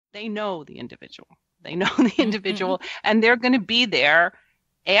they know the individual. They know the individual, and they're going to be there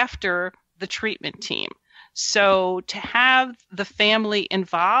after the treatment team. So to have the family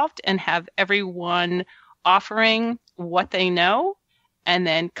involved and have everyone offering what they know and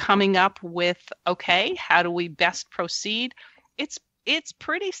then coming up with, okay, how do we best proceed? It's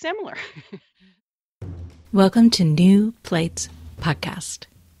pretty similar. Welcome to New Plates Podcast.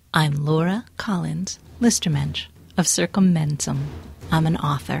 I'm Laura Collins Listermensch of Circummensum. I'm an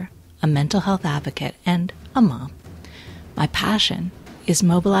author, a mental health advocate, and a mom. My passion is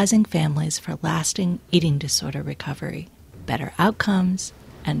mobilizing families for lasting eating disorder recovery, better outcomes,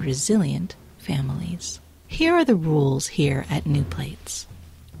 and resilient families. Here are the rules here at New Plates.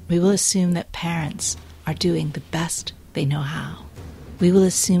 We will assume that parents are doing the best they know how. We will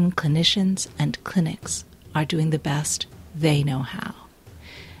assume clinicians and clinics are doing the best they know how.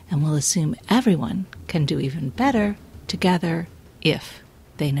 And we'll assume everyone can do even better together if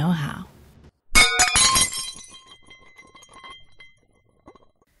they know how.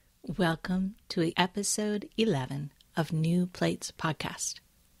 Welcome to episode 11 of New Plates Podcast.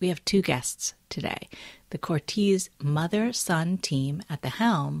 We have two guests today, the Cortese mother-son team at the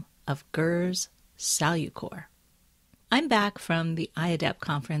helm of Gurze-Salucore. I'm back from the IADEP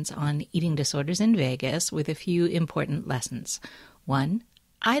conference on eating disorders in Vegas with a few important lessons. 1,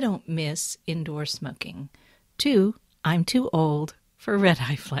 I don't miss indoor smoking. 2, I'm too old for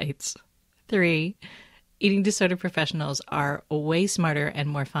red-eye flights. 3, eating disorder professionals are way smarter and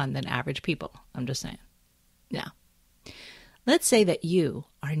more fun than average people. I'm just saying. Now, let's say that you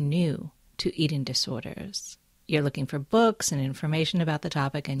are new to eating disorders. You're looking for books and information about the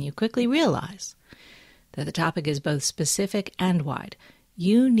topic, and you quickly realize that the topic is both specific and wide.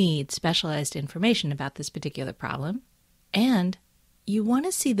 You need specialized information about this particular problem, and you want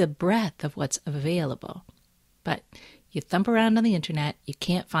to see the breadth of what's available. But you thump around on the internet, you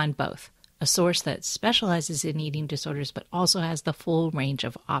can't find both. A source that specializes in eating disorders but also has the full range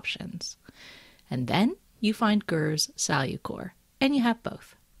of options. And then you find Gurze-Salucore, and you have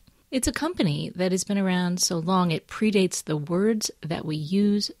both. It's a company that has been around so long it predates the words that we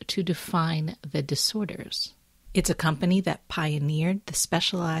use to define the disorders. It's a company that pioneered the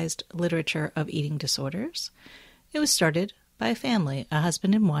specialized literature of eating disorders. It was started by a family, a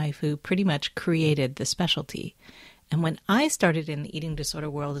husband and wife, who pretty much created the specialty. And when I started in the eating disorder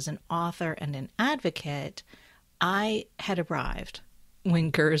world as an author and an advocate, I had arrived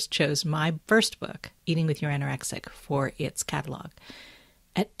when Gurze chose my first book, Eating with Your Anorexic, for its catalog.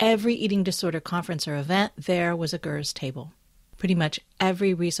 At every eating disorder conference or event, there was a Gurze table. Pretty much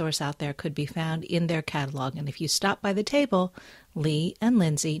every resource out there could be found in their catalog, and if you stopped by the table, Lee and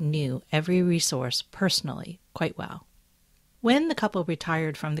Lindsay knew every resource personally quite well. When the couple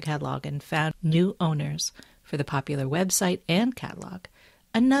retired from the catalog and found new owners for the popular website and catalog,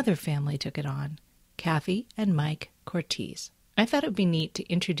 another family took it on, Kathy and Mike Cortese. I thought it would be neat to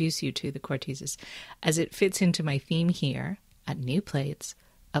introduce you to the Corteses, as it fits into my theme here at New Plates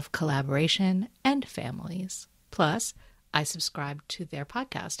of collaboration and families. Plus, I subscribe to their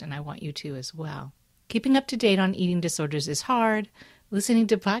podcast, and I want you to as well. Keeping up to date on eating disorders is hard. Listening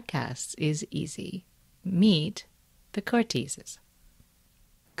to podcasts is easy. Meet the Corteses.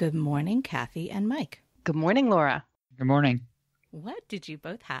 Good morning, Kathy and Mike. Good morning, Laura. Good morning. What did you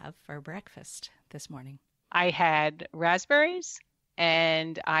both have for breakfast this morning? I had raspberries,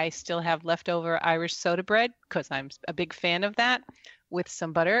 and I still have leftover Irish soda bread because I'm a big fan of that, with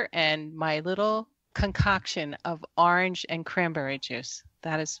some butter and my little concoction of orange and cranberry juice.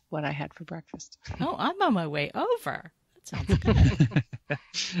 That is what I had for breakfast. Oh, I'm on my way over. That sounds good.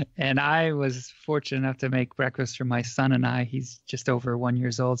 And I was fortunate enough to make breakfast for my son and I. He's just over 1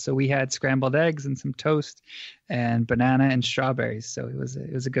 year old. So we had scrambled eggs and some toast and banana and strawberries. So it was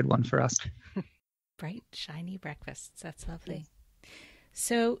a good one for us. Bright, shiny breakfasts. That's lovely.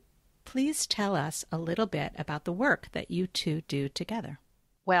 So please tell us a little bit about the work that you two do together.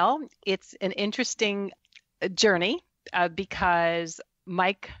 Well, it's an interesting journey because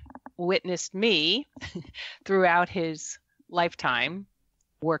Mike witnessed me throughout his lifetime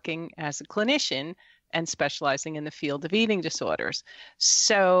working as a clinician and specializing in the field of eating disorders.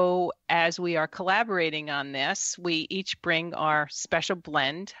 So as we are collaborating on this, we each bring our special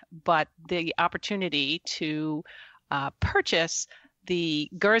blend, but the opportunity to purchase the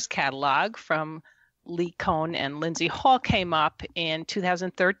Gurze catalog from Lee Cohn and Lindsay Hall came up in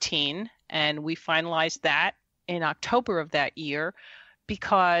 2013, and we finalized that in October of that year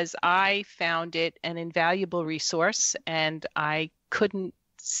because I found it an invaluable resource and I couldn't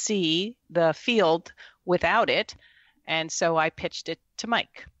see the field without it. And so I pitched it to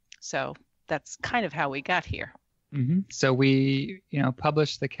Mike. So that's kind of how we got here. So we,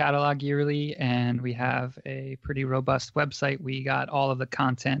 publish the catalog yearly, and we have a pretty robust website. We got all of the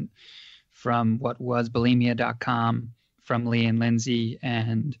content from what was bulimia.com from Lee and Lindsay,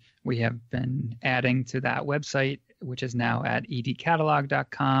 and we have been adding to that website, which is now at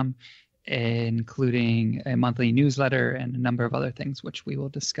edcatalog.com, including a monthly newsletter and a number of other things, which we will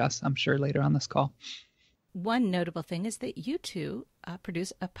discuss, I'm sure, later on this call. One notable thing is that you two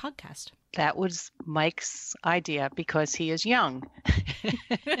produce a podcast. That was Mike's idea because he is young.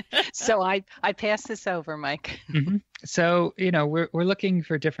 So I pass this over, Mike. So, we're looking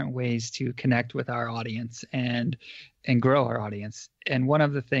for different ways to connect with our audience and grow our audience. And one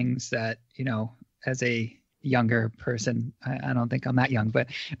of the things that, as a younger person, I don't think I'm that young, but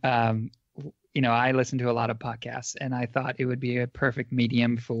I listen to a lot of podcasts, and I thought it would be a perfect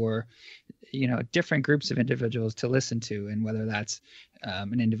medium for, different groups of individuals to listen to. And whether that's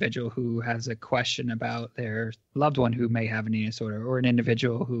an individual who has a question about their loved one who may have an eating disorder, or an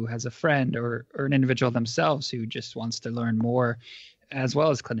individual who has a friend, or an individual themselves who just wants to learn more, as well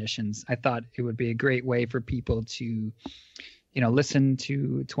as clinicians. I thought it would be a great way for people to listen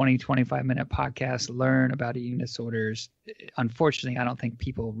to 20, 25-minute podcasts, learn about eating disorders. Unfortunately, I don't think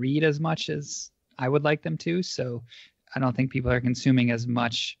people read as much as I would like them to. So I don't think people are consuming as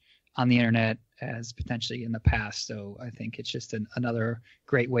much on the internet as potentially in the past. So I think it's just another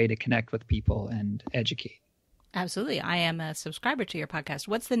great way to connect with people and educate. Absolutely. I am a subscriber to your podcast.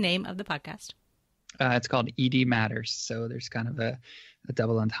 What's the name of the podcast? It's called ED Matters. So there's kind of a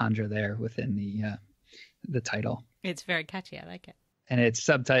double entendre there within the title. It's very catchy. I like it. And it's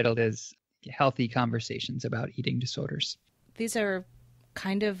subtitled as Healthy Conversations About Eating Disorders. These are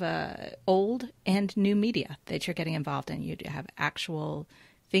kind of old and new media that you're getting involved in. You have actual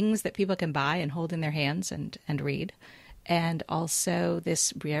things that people can buy and hold in their hands and read, and also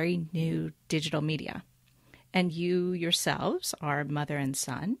this very new digital media. And you yourselves are mother and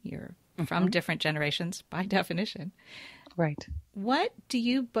son. You're from different generations by definition. Right. What do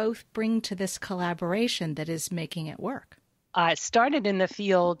you both bring to this collaboration that is making it work? I started in the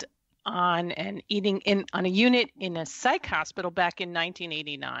field on a unit in a psych hospital back in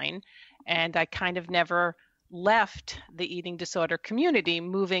 1989, and I kind of never left the eating disorder community,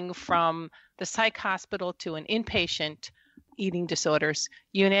 moving from the psych hospital to an inpatient eating disorders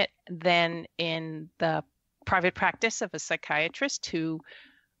unit, then in the private practice of a psychiatrist who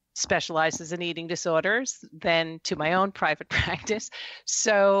specializes in eating disorders, then to my own private practice.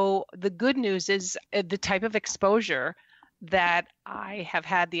 So the good news is the type of exposure that I have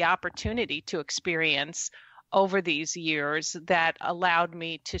had the opportunity to experience over these years that allowed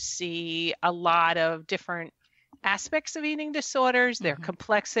me to see a lot of different aspects of eating disorders, their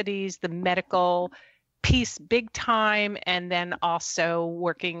complexities, the medical piece big time, and then also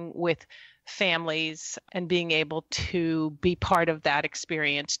working with families and being able to be part of that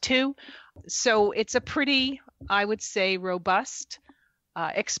experience too. So it's a pretty, I would say, robust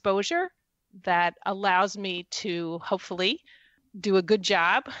exposure that allows me to hopefully do a good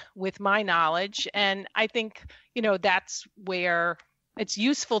job with my knowledge. And I think, that's where it's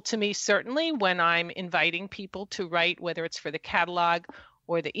useful to me, certainly when I'm inviting people to write, whether it's for the catalog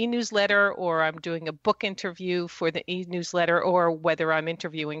or the e-newsletter, or I'm doing a book interview for the e-newsletter, or whether I'm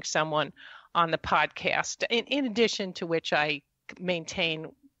interviewing someone on the podcast. In addition to which I maintain,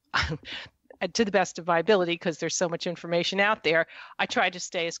 to the best of my ability, because there's so much information out there, I try to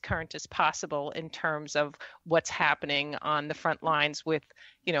stay as current as possible in terms of what's happening on the front lines with,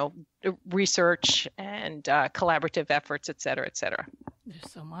 research and collaborative efforts, et cetera, et cetera.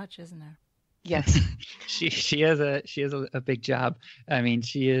 There's so much, isn't there? Yes. She has a big job. I mean,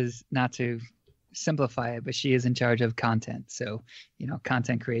 she is, not to simplify it, but she is in charge of content. So,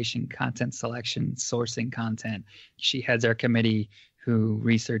 content creation, content selection, sourcing content. She heads our committee who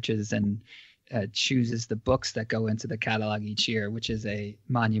researches and chooses the books that go into the catalog each year, which is a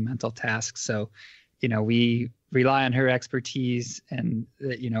monumental task. So, we rely on her expertise and,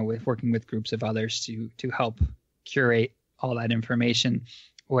 with working with groups of others to help curate all that information.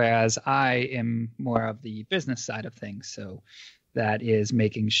 Whereas I am more of the business side of things. So that is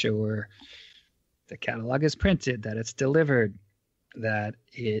making sure the catalog is printed, that it's delivered, that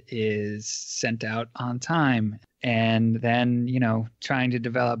it is sent out on time, and then, trying to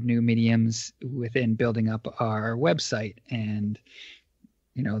develop new mediums within building up our website and,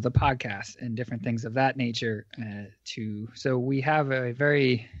 the podcast and different things of that nature so we have a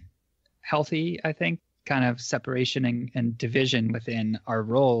very healthy, I think, kind of separation and division within our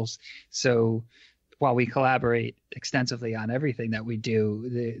roles. So while we collaborate extensively on everything that we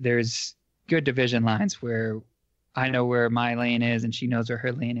do, there's good division lines where I know where my lane is and she knows where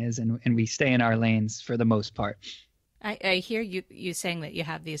her lane is, and we stay in our lanes for the most part. I hear you saying that you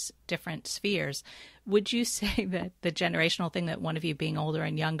have these different spheres. Would you say that the generational thing, that one of you being older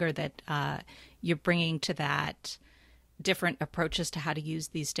and younger, that you're bringing to that different approaches to how to use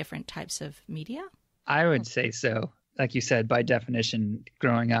these different types of media? I would say so. Like you said, by definition,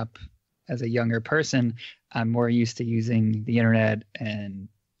 growing up as a younger person, I'm more used to using the internet and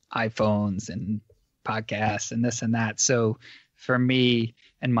iPhones and podcasts and this and that. So for me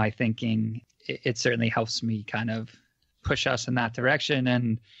and my thinking, it certainly helps me kind of push us in that direction.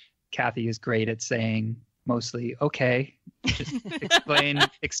 And Kathy is great at saying mostly, okay, just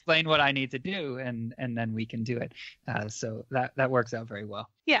explain what I need to do, and then we can do it. So that works out very well.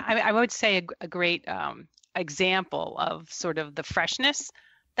 Yeah, I would say a great example of sort of the freshness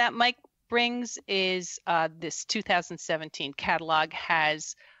that Mike brings is this 2017 catalog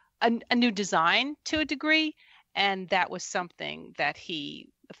has a new design to a degree, and that was something that he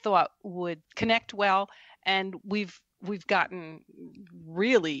thought would connect well. And we've gotten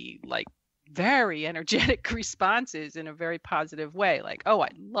really like very energetic responses in a very positive way. Like, oh, I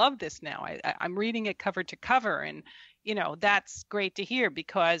love this now. I'm reading it cover to cover. And, that's great to hear,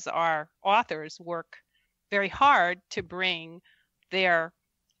 because our authors work very hard to bring their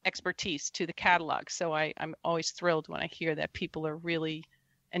expertise to the catalog. So I'm always thrilled when I hear that people are really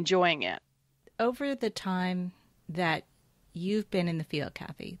enjoying it. Over the time that you've been in the field,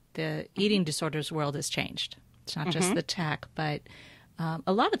 Kathy, the eating disorders world has changed. It's not just the tech, but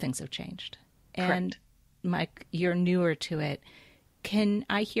a lot of things have changed. And Correct. Mike, you're newer to it. Can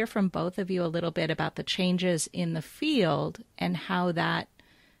I hear from both of you a little bit about the changes in the field and how that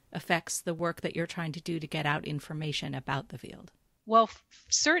affects the work that you're trying to do to get out information about the field? Well,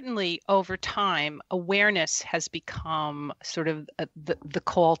 certainly over time, awareness has become sort of the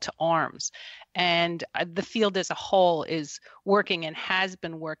call to arms. And the field as a whole is working and has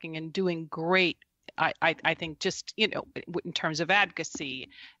been working and doing great. I think just, in terms of advocacy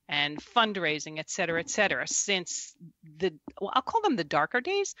and fundraising, et cetera, since I'll call them the darker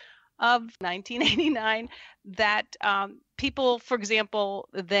days of 1989, that people, for example,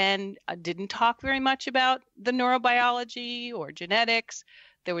 then didn't talk very much about the neurobiology or genetics.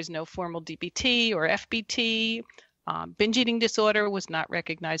 There was no formal DBT or FBT. Binge eating disorder was not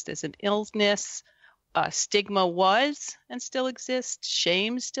recognized as an illness. Stigma was and still exists.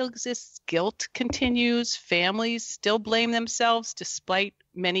 Shame still exists. Guilt continues. Families still blame themselves despite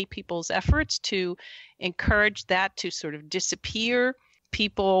many people's efforts to encourage that to sort of disappear.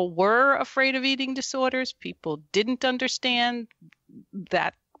 People were afraid of eating disorders. People didn't understand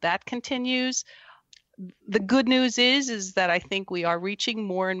that continues. The good news is that I think we are reaching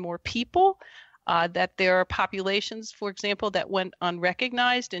more and more people, that there are populations, for example, that went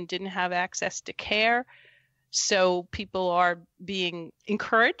unrecognized and didn't have access to care. So people are being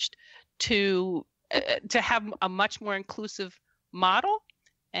encouraged to have a much more inclusive model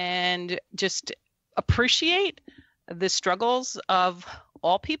and just appreciate the struggles of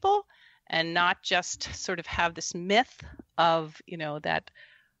all people, and not just sort of have this myth of, that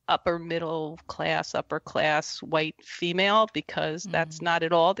upper class white female, because that's not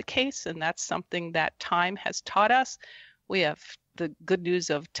at all the case. And that's something that time has taught us. We have the good news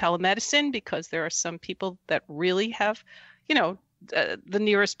of telemedicine, because there are some people that really have, the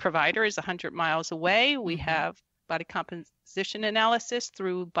nearest provider is 100 miles away. We have body composition analysis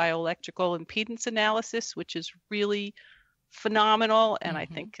through bioelectrical impedance analysis, which is really phenomenal, and I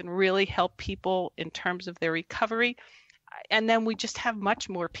think can really help people in terms of their recovery. And then we just have much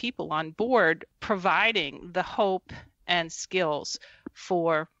more people on board providing the hope and skills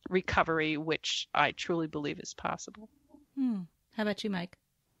for recovery, which I truly believe is possible. How about you, Mike?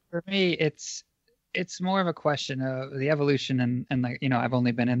 For me, it's more of a question of the evolution, and like, I've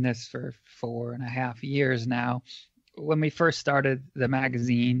only been in this for 4.5 years now. When we first started the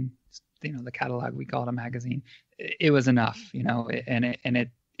magazine, the catalog, we call it a magazine, it was enough, and it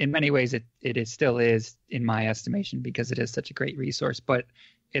in many ways it still is, in my estimation, because it is such a great resource. But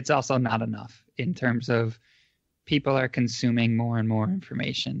it's also not enough in terms of people are consuming more and more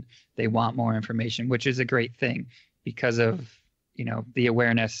information. They want more information, which is a great thing because of the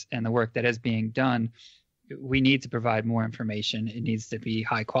awareness and the work that is being done. We need to provide more information. It needs to be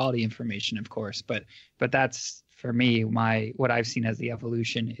high quality information, of course, but that's, for me, what I've seen as the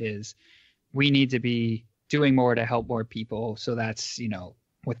evolution is we need to be doing more to help more people. So that's,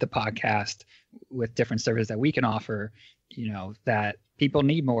 with the podcast, with different services that we can offer, that people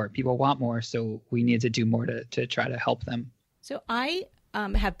need more, people want more. So we need to do more to try to help them. So I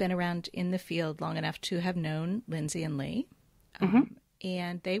have been around in the field long enough to have known Lindsay and Lee,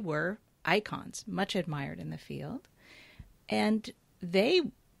 and they were icons, much admired in the field. And they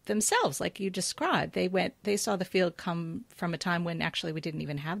themselves, like you described, they saw the field come from a time when actually we didn't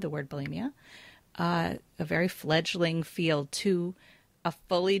even have the word bulimia, a very fledgling field, to a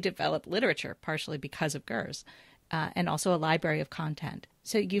fully developed literature, partially because of Gurze, and also a library of content.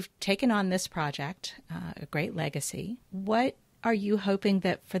 So you've taken on this project, a great legacy. What are you hoping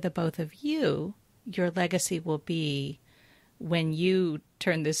that for the both of you, your legacy will be when you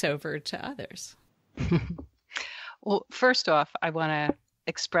turn this over to others? Well, first off, I want to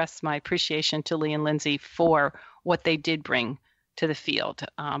express my appreciation to Lee and Lindsay for what they did bring to the field.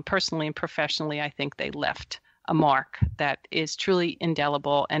 Personally and professionally, I think they left a mark that is truly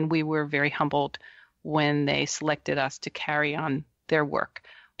indelible, and we were very humbled when they selected us to carry on their work.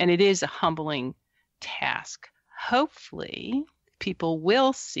 And it is a humbling task. Hopefully, people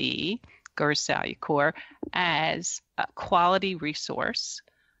will see Gurze-Salucore as a quality resource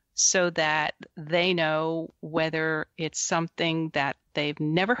so that they know whether it's something that they've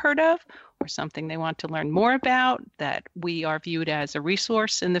never heard of or something they want to learn more about, that we are viewed as a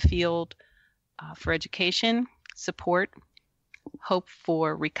resource in the field for education, support, hope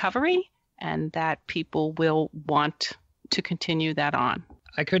for recovery, and that people will want to continue that on.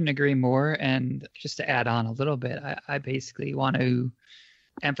 I couldn't agree more. And just to add on a little bit, I basically want to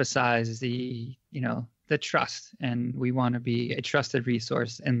emphasize the trust, and we want to be a trusted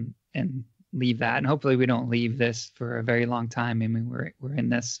resource and leave that. And hopefully we don't leave this for a very long time. I mean, we're in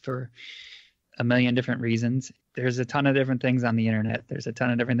this for a million different reasons. There's a ton of different things on the internet. There's a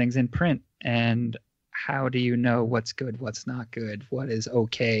ton of different things in print. And how do you know what's good, what's not good, what is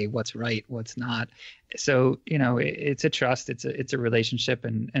okay, what's right, what's not? So, it's a trust, it's a relationship,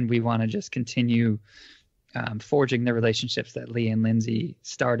 and we want to just continue forging the relationships that Lee and Lindsay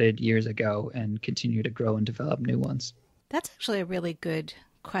started years ago and continue to grow and develop new ones. That's actually a really good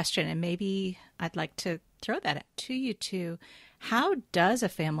question, and maybe I'd like to throw that to you two. How does a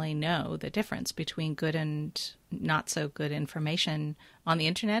family know the difference between good and not so good information on the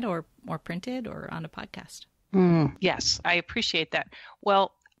internet or printed or on a podcast? Yes, I appreciate that.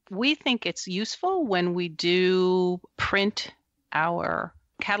 Well, we think it's useful when we do print our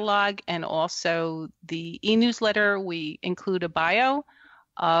catalog and also the e-newsletter. We include a bio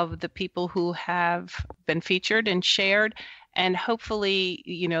of the people who have been featured and shared. And hopefully,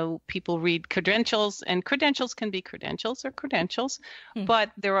 people read credentials, and credentials can be credentials or credentials,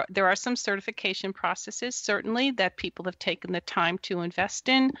 but there are some certification processes, certainly, that people have taken the time to invest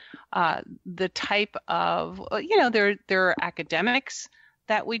in. The type of, there are academics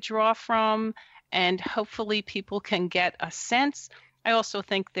that we draw from, and hopefully people can get a sense. I also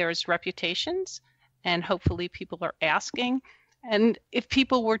think there's reputations, and hopefully people are asking. And if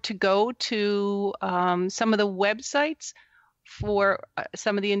people were to go to some of the websites for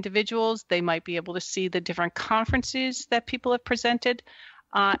some of the individuals, they might be able to see the different conferences that people have presented.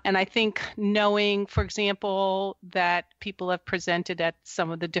 And I think knowing, for example, that people have presented at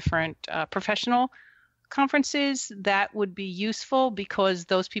some of the different professional conferences, that would be useful because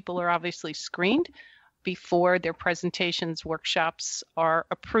those people are obviously screened before their presentations, workshops are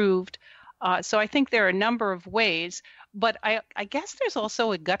approved. So I think there are a number of ways, but I guess there's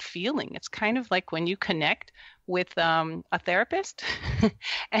also a gut feeling. It's kind of like when you connect with a therapist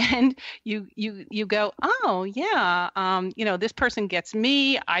and you go, oh yeah, this person gets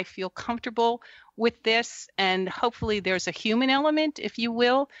me. I feel comfortable with this, and hopefully there's a human element, if you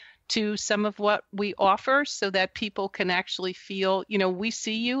will, to some of what we offer, so that people can actually feel, we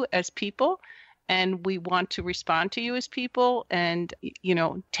see you as people. And we want to respond to you as people and,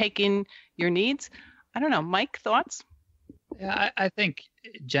 take in your needs. I don't know. Mike, thoughts? Yeah, I think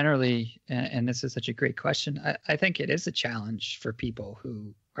generally, and this is such a great question, I think it is a challenge for people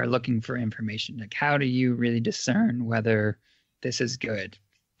who are looking for information. Like, how do you really discern whether this is good,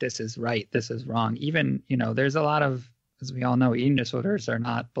 this is right, this is wrong? Even, there's a lot of, as we all know, eating disorders are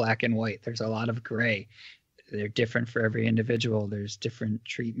not black and white. There's a lot of gray. They're different for every individual. There's different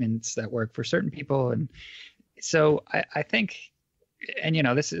treatments that work for certain people. And so I think, and,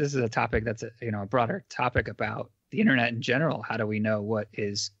 this is a topic that's a broader topic about the internet in general. How do we know what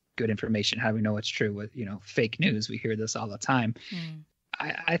is good information? How do we know what's true? With, fake news, we hear this all the time.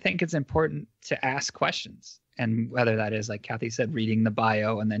 I think it's important to ask questions. And whether that is, like Kathy said, reading the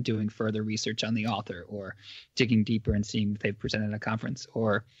bio and then doing further research on the author, or digging deeper and seeing if they've presented at a conference,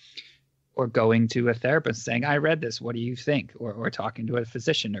 or going to a therapist saying, I read this, what do you think? Or talking to a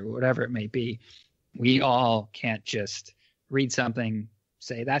physician or whatever it may be. We all can't just read something,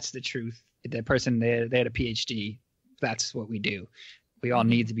 say that's the truth. The person, they had a PhD, that's what we do. We all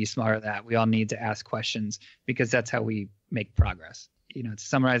need to be smart at that. We all need to ask questions, because that's how we make progress. to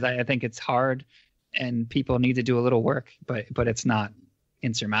summarize, I think it's hard and people need to do a little work, but it's not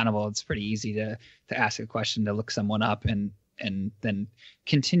insurmountable. It's pretty easy to ask a question, to look someone up and then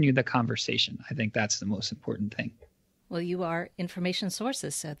continue the conversation. I think that's the most important thing. Well, you are information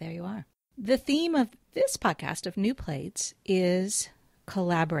sources, so there you are. The theme of this podcast of New Plates is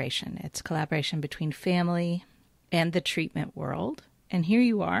collaboration. It's collaboration between family and the treatment world. And here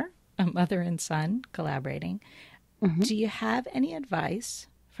you are, a mother and son collaborating. Mm-hmm. Do you have any advice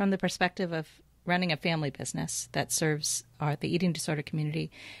from the perspective of running a family business that serves the eating disorder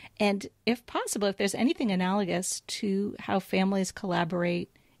community? And if possible, if there's anything analogous to how families collaborate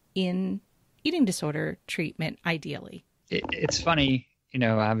in eating disorder treatment, ideally. It's funny,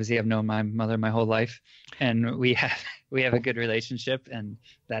 obviously I've known my mother my whole life, and we have a good relationship, and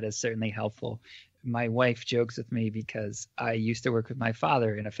that is certainly helpful. My wife jokes with me because I used to work with my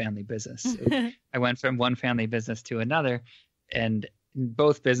father in a family business. So I went from one family business to another, and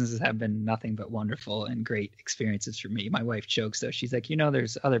both businesses have been nothing but wonderful and great experiences for me. My wife jokes, though. She's like,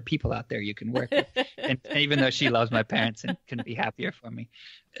 there's other people out there you can work with. And even though she loves my parents and couldn't be happier for me.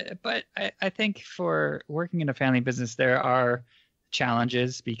 But I think for working in a family business, there are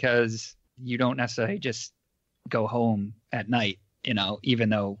challenges because you don't necessarily just go home at night, even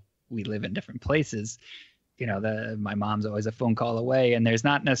though we live in different places. My mom's always a phone call away, and there's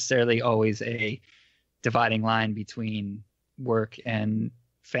not necessarily always a dividing line between work and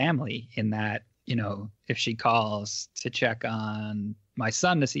family, in that, if she calls to check on my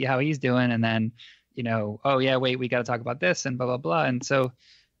son to see how he's doing, and then, oh yeah, wait, we got to talk about this and blah, blah, blah. And so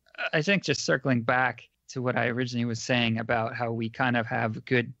I think just circling back to what I originally was saying about how we kind of have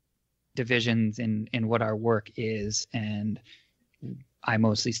good divisions in what our work is, and I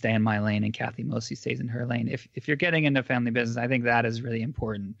mostly stay in my lane and Kathy mostly stays in her lane. If you're getting into family business, I think that is really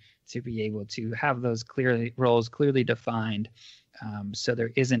important, to be able to have those roles clearly defined, so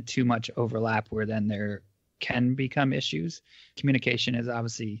there isn't too much overlap where then there can become issues. Communication is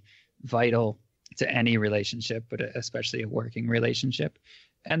obviously vital to any relationship, but especially a working relationship.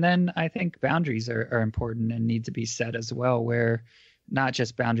 And then I think boundaries are important and need to be set as well, where not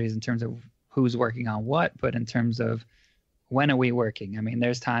just boundaries in terms of who's working on what, but in terms of when are we working? I mean,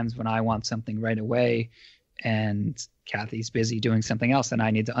 there's times when I want something right away and Kathy's busy doing something else, and I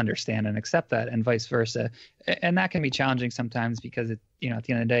need to understand and accept that, and vice versa. And that can be challenging sometimes because, at the end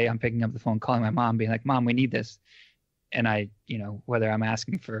of the day, I'm picking up the phone, calling my mom, being like, Mom, we need this. And I, whether I'm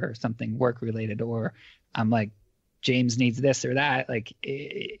asking for something work related or I'm like, James needs this or that, like,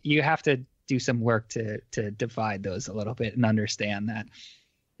 you have to do some work to divide those a little bit and understand that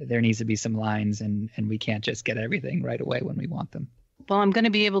there needs to be some lines, and we can't just get everything right away when we want them. Well, I'm going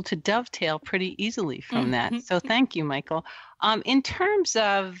to be able to dovetail pretty easily from that. So thank you, Michael. In terms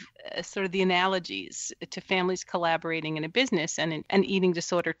of sort of the analogies to families collaborating in a business and eating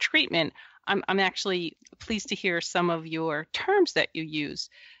disorder treatment, I'm actually pleased to hear some of your terms that you use,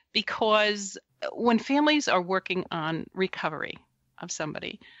 because when families are working on recovery of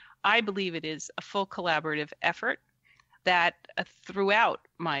somebody, I believe it is a full collaborative effort that throughout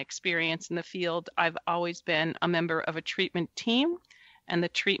my experience in the field, I've always been a member of a treatment team, and the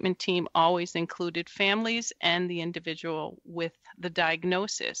treatment team always included families and the individual with the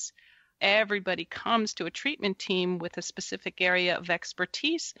diagnosis. Everybody comes to a treatment team with a specific area of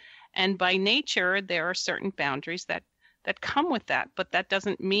expertise, and by nature, there are certain boundaries that come with that, but that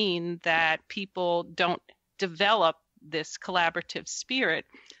doesn't mean that people don't develop this collaborative spirit.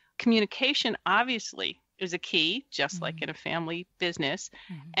 Communication, obviously, is a key, just like in a family business.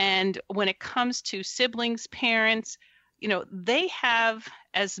 And when it comes to siblings, parents, they have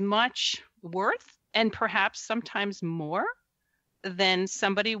as much worth and perhaps sometimes more than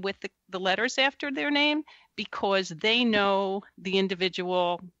somebody with the letters after their name, because they know the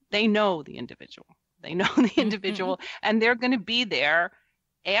individual, and they're going to be there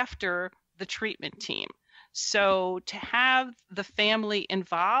after the treatment team. So to have the family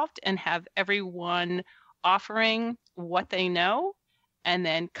involved and have everyone offering what they know and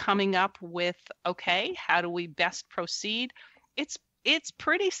then coming up with, okay, how do we best proceed? It's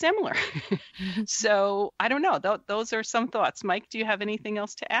pretty similar. So I don't know. Those are some thoughts. Mike, do you have anything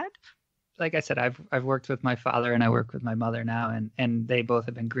else to add? Like I said, I've worked with my father and I work with my mother now, and they both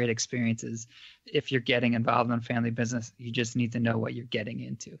have been great experiences. If you're getting involved in family business, you just need to know what you're getting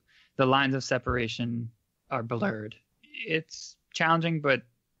into. The lines of separation are blurred. It's challenging, but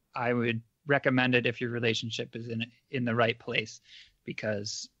I would recommend it if your relationship is in the right place,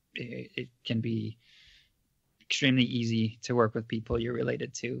 because it can be extremely easy to work with people you're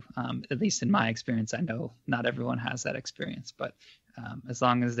related to. At least in my experience, I know not everyone has that experience, but as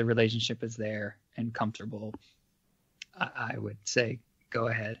long as the relationship is there and comfortable, I would say go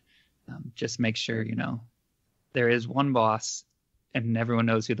ahead. Just make sure, there is one boss and everyone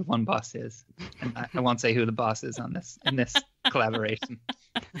knows who the one boss is. And I won't say who the boss is in this collaboration.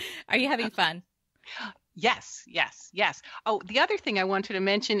 Are you having fun? Yes. Oh, the other thing I wanted to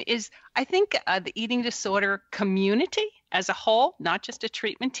mention is I think the eating disorder community as a whole, not just a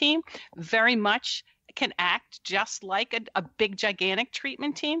treatment team, very much can act just like a big, gigantic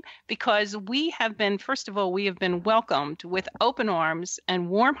treatment team, because we have been welcomed with open arms and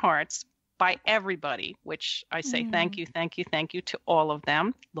warm hearts by everybody, which I say thank you to all of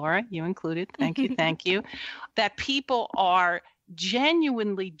them. Laura, you included. Thank you. That people are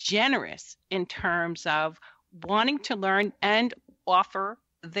genuinely generous in terms of wanting to learn and offer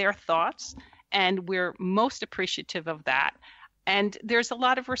their thoughts, and we're most appreciative of that. And there's a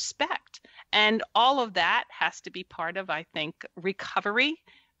lot of respect, and all of that has to be part of, I think, recovery.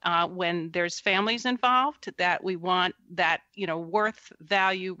 When there's families involved, that we want that, worth,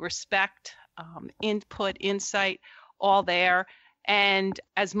 value, respect, input, insight, all there. And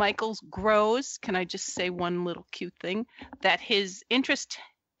as Michael's grows, can I just say one little cute thing? That his interest,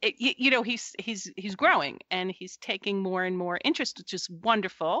 he's growing and he's taking more and more interest, which is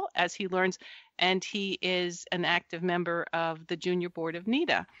wonderful as he learns. And he is an active member of the junior board of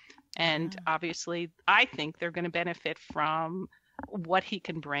NEDA. And obviously, I think they're going to benefit from what he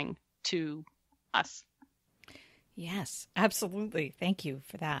can bring to us. Yes, absolutely. Thank you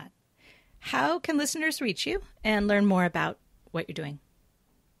for that. How can listeners reach you and learn more about what you're doing?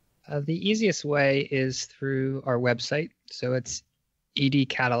 The easiest way is through our website. So it's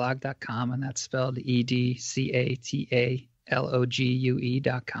edcatalog.com, and that's spelled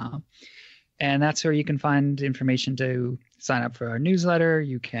edcatalogue.com. And that's where you can find information to sign up for our newsletter.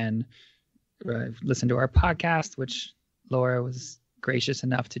 You can listen to our podcast, which Laura was gracious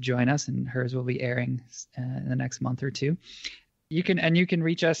enough to join us, and hers will be airing in the next month or two. You can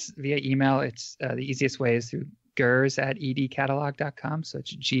reach us via email. It's the easiest way is through Gurze@edcatalog.com. So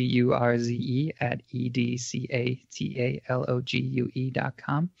it's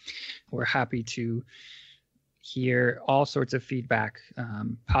GURZE@edcatalogue.com. We're happy to hear all sorts of feedback,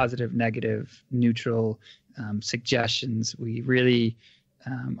 positive, negative, neutral, suggestions. We really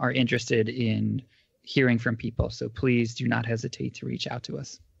are interested in hearing from people. So please do not hesitate to reach out to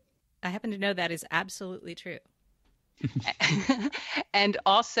us. I happen to know that is absolutely true. And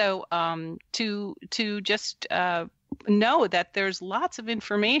also to just know that there's lots of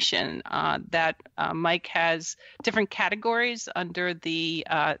information that Mike has different categories under the,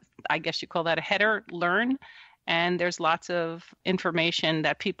 I guess you call that a header, learn. And there's lots of information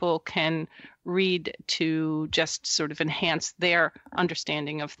that people can read to just sort of enhance their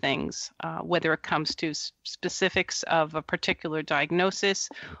understanding of things, whether it comes to specifics of a particular diagnosis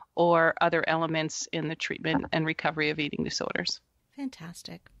or other elements in the treatment and recovery of eating disorders.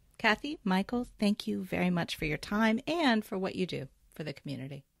 Fantastic. Kathy, Michael, thank you very much for your time and for what you do for the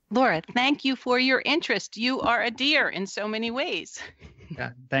community. Laura, thank you for your interest. You are a dear in so many ways.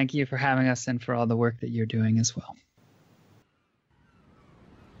 Yeah, thank you for having us and for all the work that you're doing as well.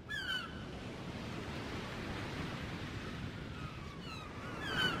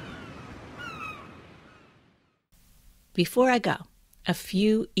 Before I go, a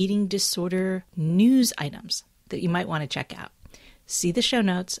few eating disorder news items that you might want to check out. See the show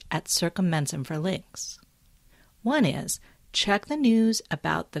notes at Circummensum for links. One is, check the news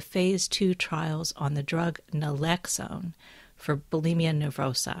about the phase 2 trials on the drug naloxone for bulimia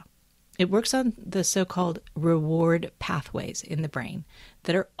nervosa. It works on the so-called reward pathways in the brain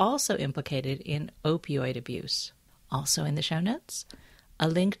that are also implicated in opioid abuse. Also in the show notes, a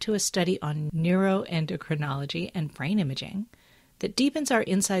link to a study on neuroendocrinology and brain imaging that deepens our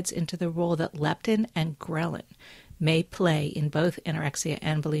insights into the role that leptin and ghrelin may play in both anorexia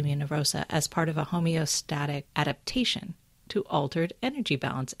and bulimia nervosa as part of a homeostatic adaptation to altered energy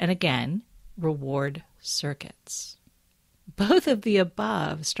balance and, again, reward circuits. Both of the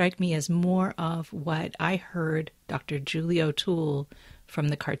above strike me as more of what I heard Dr. Julie O'Toole from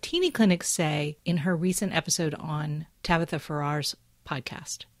the Cartini Clinic say in her recent episode on Tabitha Farrar's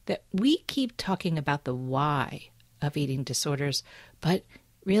podcast, that we keep talking about the why of eating disorders, but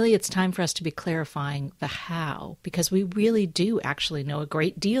really it's time for us to be clarifying the how, because we really do actually know a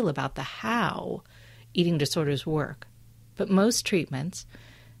great deal about the how eating disorders work. But most treatments,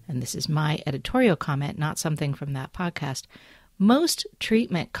 and this is my editorial comment, not something from that podcast, most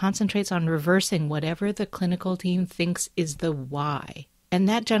treatment concentrates on reversing whatever the clinical team thinks is the why. And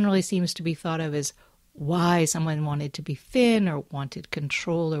that generally seems to be thought of as why someone wanted to be thin or wanted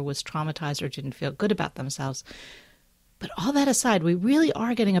control or was traumatized or didn't feel good about themselves. But all that aside, we really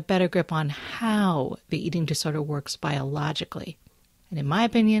are getting a better grip on how the eating disorder works biologically. And in my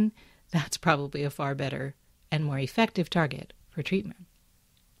opinion, that's probably a far better and more effective target for treatment.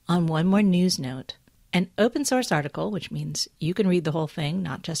 On one more news note, an open source article, which means you can read the whole thing,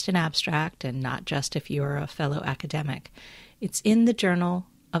 not just an abstract and not just if you're a fellow academic. It's in the Journal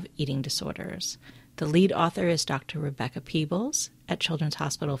of Eating Disorders. The lead author is Dr. Rebecca Peebles at Children's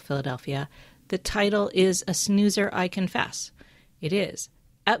Hospital Philadelphia. The title is A Snoozer, I Confess. It is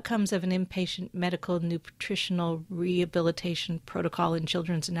Outcomes of an Inpatient Medical Nutritional Rehabilitation Protocol in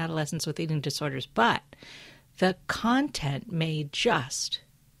Children and Adolescents with Eating Disorders. But the content may just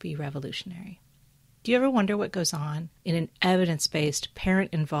be revolutionary. Do you ever wonder what goes on in an evidence-based,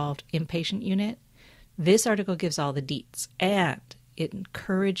 parent-involved inpatient unit? This article gives all the deets and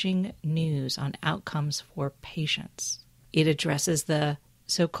encouraging news on outcomes for patients. It addresses the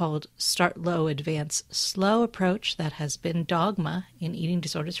so-called start low, advance slow approach that has been dogma in eating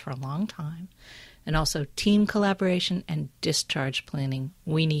disorders for a long time, and also team collaboration and discharge planning.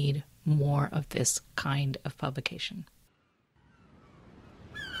 We need more of this kind of publication.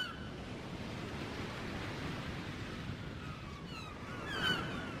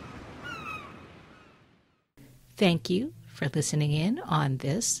 Thank you for listening in on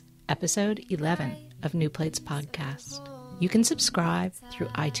this episode 11 of New Plates Podcast. You can subscribe through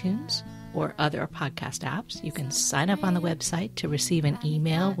iTunes or other podcast apps. You can sign up on the website to receive an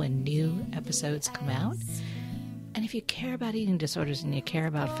email when new episodes come out. And if you care about eating disorders and you care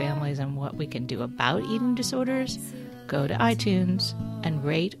about families and what we can do about eating disorders, go to iTunes and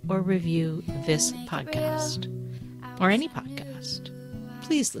rate or review this podcast or any podcast.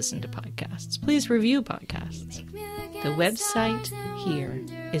 Please listen to podcasts. Please review podcasts. The website here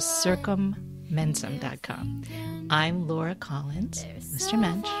is circummensum.com. I'm Laura Collins, Mr.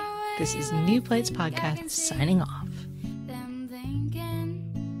 Mensch. This is New Plates Podcast signing off.